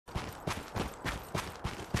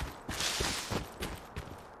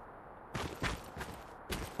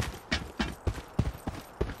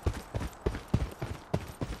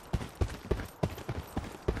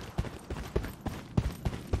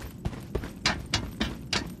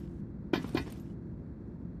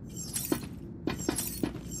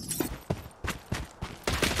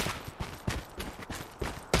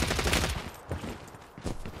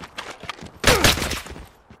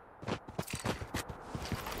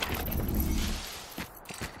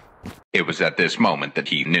It was at this moment that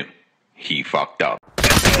he knew. He fucked up.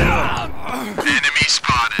 Enemy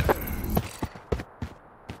spotted.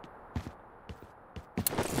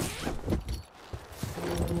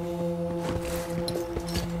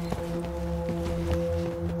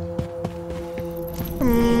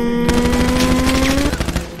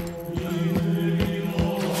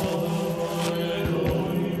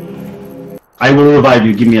 I will revive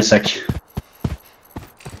you, give me a sec.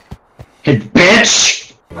 Hey, bitch!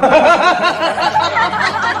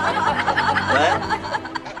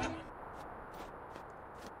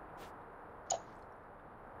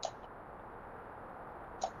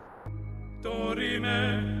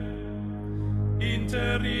 Dorime,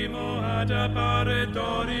 interrimo ad appare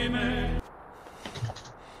dorime.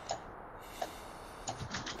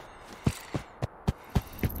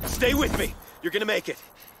 Stay with me. You're gonna make it.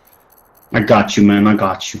 I got you, man, I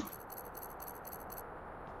got you.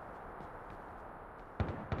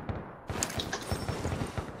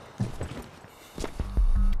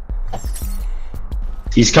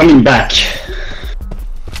 He's coming back.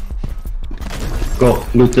 Go,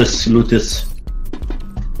 loot this, loot this.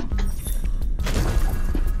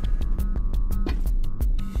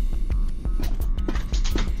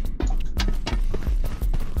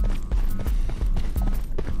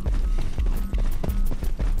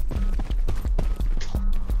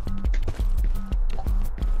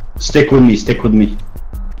 Stick with me, stick with me.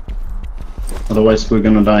 Otherwise we're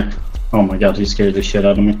gonna die. Oh my god, he scared the shit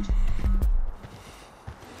out of me.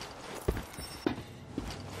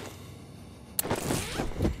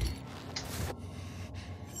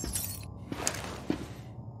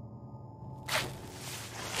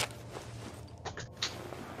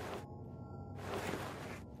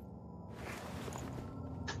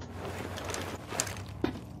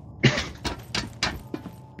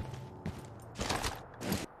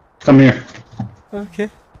 Come here. Okay.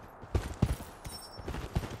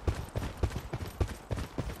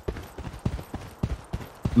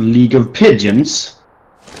 League of Pigeons?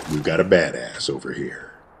 We've got a badass over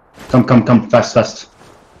here. Come, come, come, fast, fast.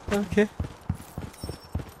 Okay.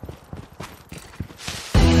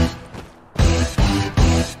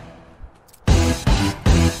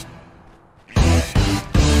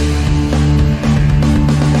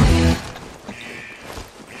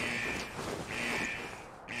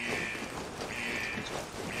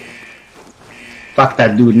 Fuck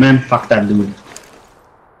that dude, man. Fuck that dude.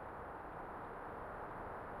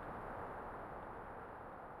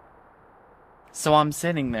 So I'm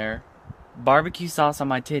sitting there, barbecue sauce on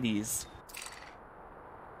my titties.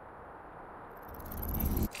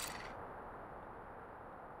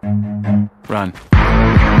 Run.